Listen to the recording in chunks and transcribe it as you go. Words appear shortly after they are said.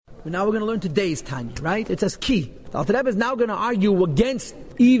Now we're going to learn today's Tanya, right? It says ki. The Alter Rebbe is now going to argue against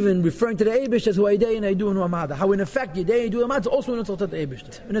even referring to the Eibush as Huaydei and Eidu and Huamada. How in effect Yedei and Eidu and Huamada is also an insult to the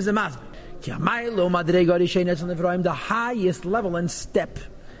Eibush. And as a Mazbi. The highest level and step,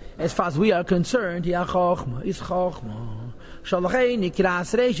 as far as we are concerned, is Chochmah.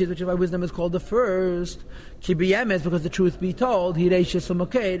 Which is why wisdom is called the first. Because the truth be told, it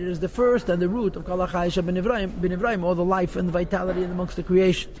is the first and the root of all the life and the vitality amongst the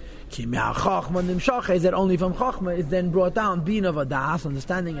creation. Is that only from Chochmah is then brought down Bina Vadas,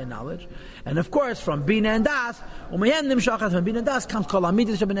 understanding and knowledge. And of course, from Bina and Das, from Bina and Das comes Kol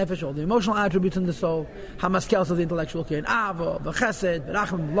HaMidas Shebenefesh, all the emotional attributes in the soul, Hamaskel, so the intellectual care, and Ava, V'chesed,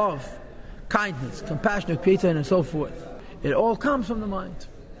 V'racham, love, kindness, compassion, Pietzah, and so forth. It all comes from the mind.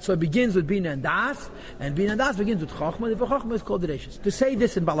 So it begins with Bina and Das, and Bina and Das begins with Chochmah. Therefore, Chochmah is called Reishis. To say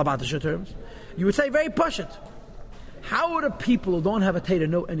this in Balabatisha terms, you would say very Pashut. How would a people who don't have a Torah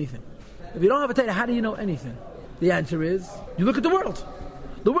know anything? If you don't have a Torah, how do you know anything? The answer is, you look at the world.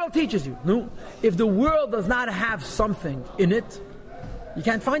 The world teaches you. No. If the world does not have something in it, you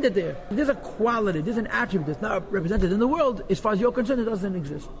can't find it there. If there's a quality, there's an attribute that's not represented in the world, as far as you're concerned, it doesn't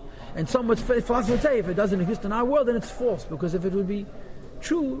exist. And some philosophers would say, if it doesn't exist in our world, then it's false, because if it would be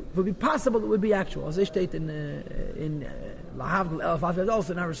true, if it would be possible, it would be actual. As they state in Lahavdil Elf Afiyad,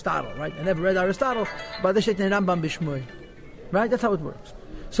 also in Aristotle, right? I never read Aristotle, but they state in Rambam Bishmoy. Right? That's how it works.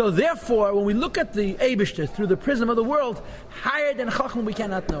 So therefore, when we look at the Eibishter through the prism of the world, higher than Chacham we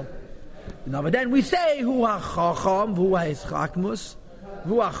cannot know. Now, but then we say, Hu ha-Chacham, Hu ha-Chachmus,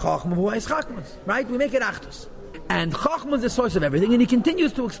 Hu ha-Chacham, Hu ha-Chachmus. Right? We make it Achdus. And Chachma is the source of everything. And he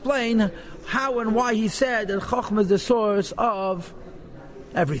continues to explain how and why he said that Chachma is the source of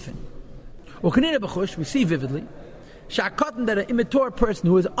everything. We see vividly Sha'akatan, that an immature person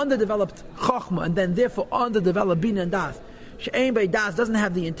who is underdeveloped Chachma and then therefore underdeveloped Bina and Das, She'ein bei Das, doesn't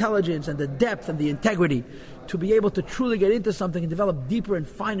have the intelligence and the depth and the integrity to be able to truly get into something and develop deeper and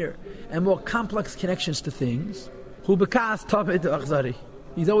finer and more complex connections to things. Hu bekas tapet achzari.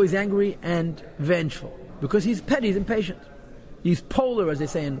 He's always angry and vengeful. Because he's petty, he's impatient. He's polar, as they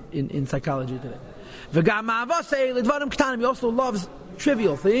say in psychology today. He also loves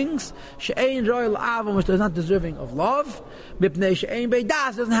trivial things. Which is not deserving of love.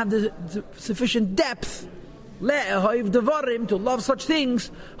 Doesn't have the sufficient depth to love such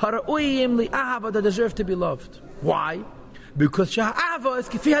things that deserve to be loved. Why? Because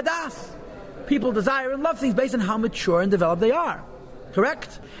people desire and love things based on how mature and developed they are.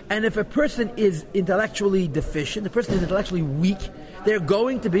 Correct? And if a person is intellectually deficient, the person is intellectually weak, they're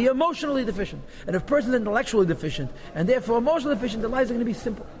going to be emotionally deficient. And if a person is intellectually deficient, and therefore emotionally deficient, their lives are going to be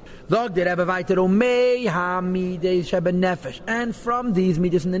simple. And from these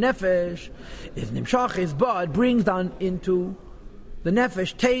midas in the nefesh, is nimshach, but brings down into the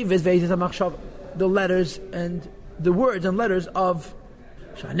nefesh, the letters and the words and letters of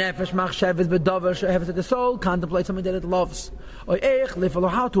the soul contemplates something that it loves.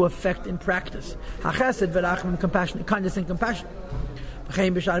 How to affect in practice. Compassion, kindness and compassion.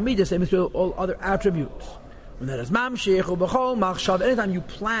 Same as all other attributes. Anytime you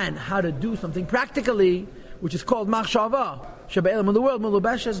plan how to do something practically, which is called machshava, in the world,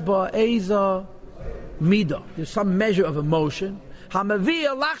 there's some measure of emotion. What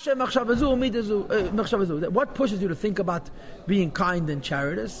pushes you to think about being kind and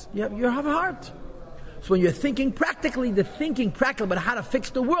charitous? You have a heart. So when you're thinking practically, the thinking practical about how to fix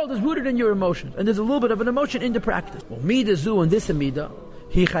the world is rooted in your emotions. And there's a little bit of an emotion in the practice. Well, midazu and this amida,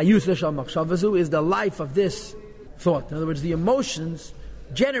 is the life of this thought. In other words, the emotions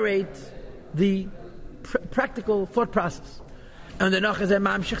generate the practical thought process. And the Nach is a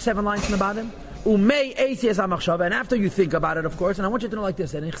mamshich, 7 lines in the bottom. And after you think about it, of course, and I want you to know like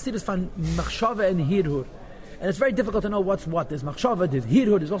this, and in Chassidus find machshava and hirhur. And it's very difficult to know what's what. There's machshava, there's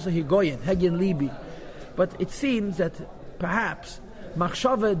hirhur, there's also higoyin, hegin libi. But it seems that perhaps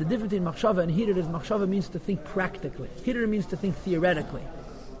machshava, the difference between machshava and hirhur is machshava means to think practically. Hirhur means to think theoretically.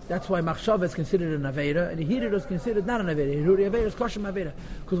 That's why machshava is considered an avera, and hirhur is considered not an avera. Hirhur avera is kosher avera.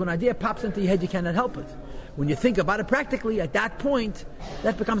 Because when an idea pops into your head, you cannot help it. When you think about it practically, at that point,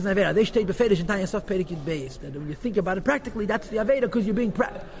 that becomes an avera. They state befedish and tanya sof pedikid base. That when you think about it practically, that's the avera because you're being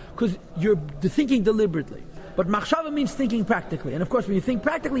because you're thinking deliberately. But machshava means thinking practically, and of course, when you think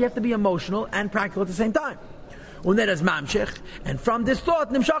practically, you have to be emotional and practical at the same time. And from this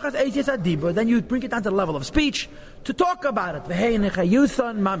thought, then you bring it down to the level of speech to talk about it. And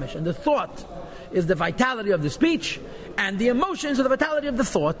the thought is the vitality of the speech, and the emotions are the vitality of the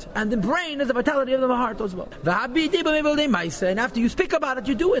thought, and the brain is the vitality of the heart as well. And after you speak about it,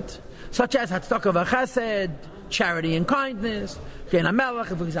 you do it. Such as Hatzdaka v'chesed, charity and kindness. For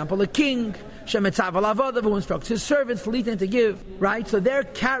example, a king who instructs his servants to give, right? So they're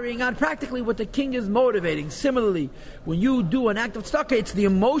carrying out practically what the king is motivating. Similarly, when you do an act of tzedakah, it's the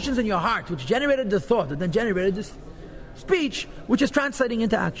emotions in your heart which generated the thought that then generated this speech, which is translating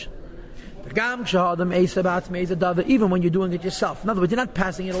into action. Even when you're doing it yourself. In other words, you're not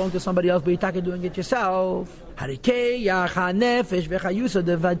passing it along to somebody else, but you're doing it yourself. The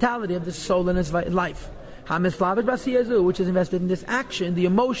vitality of the soul and its life, which is invested in this action, the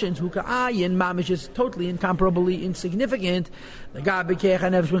emotions, mamish, is totally incomparably insignificant. When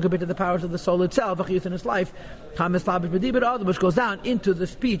compared to the powers of the soul itself, in its life, which goes down into the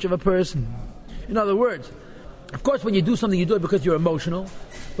speech of a person. In other words, of course, when you do something, you do it because you're emotional.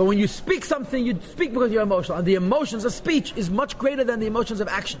 But when you speak something, you speak because you're emotional. And the emotions of speech is much greater than the emotions of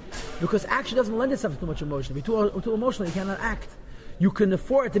action. Because action doesn't lend itself to too much emotion. If you're too emotional, you cannot act. You can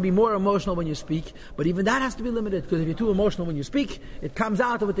afford to be more emotional when you speak, but even that has to be limited. Because if you're too emotional when you speak, it comes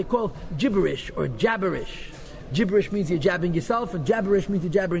out of what they call gibberish or jabberish. Gibberish means you're jabbing yourself, and jabberish means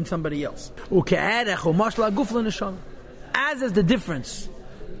you're jabbering somebody else. As is the difference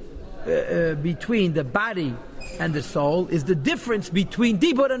between the body and the soul, is the difference between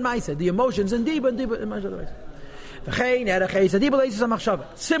dibur and ma'aseh, the emotions in dibur and ma'aseh.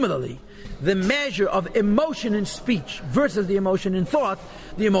 Similarly, the measure of emotion in speech versus the emotion in thought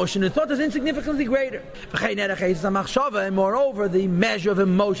is insignificantly greater. And moreover, the measure of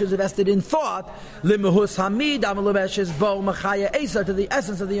emotions invested in thought, to the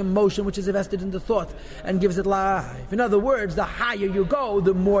essence of the emotion which is invested in the thought and gives it life. In other words, the higher you go,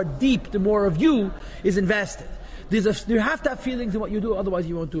 the more deep, the more of you is invested. You have to have feelings in what you do, otherwise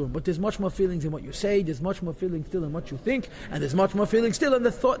you won't do them. But there's much more feelings in what you say, there's much more feelings still in what you think, and there's much more feelings still in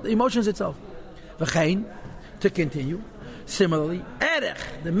the thought, the emotions itself. V'chein, to continue, similarly, erech,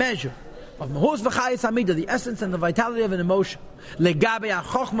 the measure of mahus v'chayis hamida, the essence and the vitality of an emotion. Legabe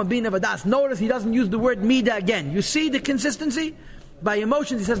ha'chochma bina v'das. Notice he doesn't use the word mida again. You see the consistency? By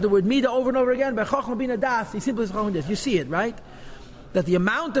emotions he says the word mida over and over again. By chochma bina das, he simply says chochma das. You see it, right? That the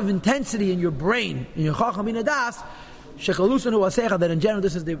amount of intensity in your brain, in your chacham bin adas, shekalusan hu asecha, that in general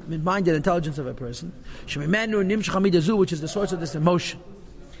this is the mind and intelligence of a person, shemimenu nimshach midazu, which is the source of this emotion,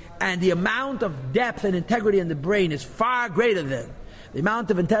 and the amount of depth and integrity in the brain is far greater than the amount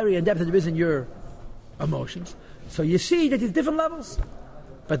of integrity and depth that there is in your emotions. So you see that there's different levels,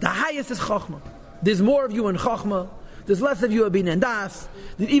 but the highest is chachma. There's more of you in chachma. There's less of you in bin and das.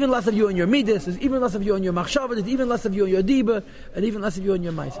 There's even less of you in your midas. There's even less of you in your machshava. There's even less of you in your diba, and even less of you in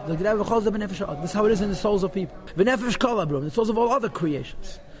your ma'aseh. This is how it is in the souls of people. The souls of all other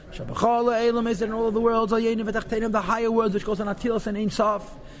creations. In all of the worlds, the higher worlds which goes on Atilos and Ein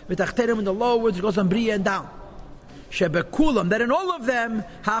Sof, in the lower worlds which goes on Bria and down. That in all of them,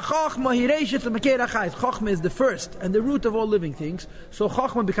 Chochma is the first and the root of all living things. So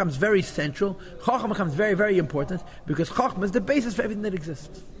Chochma becomes very central. Chochma becomes very, very important, because Chochma is the basis for everything that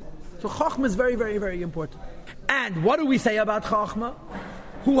exists. So Chochma is very, very, very important. And what do we say about Chochma?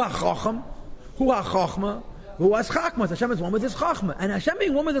 Hu ha-Chochma? Hu ha-Chochma? Hu ha-Chachma? Hashem is one with his Chochma. And Hashem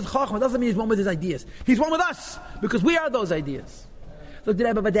being one with his Chochma doesn't mean he's one with his ideas. He's one with us, because we are those ideas. So the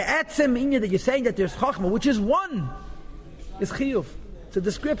Rebbe, but the etzem inyan that you're saying that there's Chachma, which is one, is Chiyuv. It's a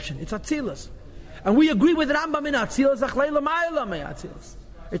description. It's Atzilus. And we agree with Rambam in Atzilus, Achleila Ma'ila Me Atzilus.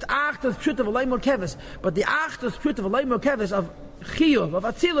 It's Achtas Pshut of Alay Merkeves. But the Achtas Pshut of Alay Merkeves of Chiyuv, of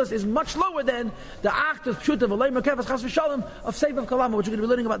Atzilus, is much lower than the Achtas Pshut of Alay Merkeves, Chas V'Shalom, of Seif of Kalama, which we're going to be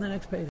learning about in the next page.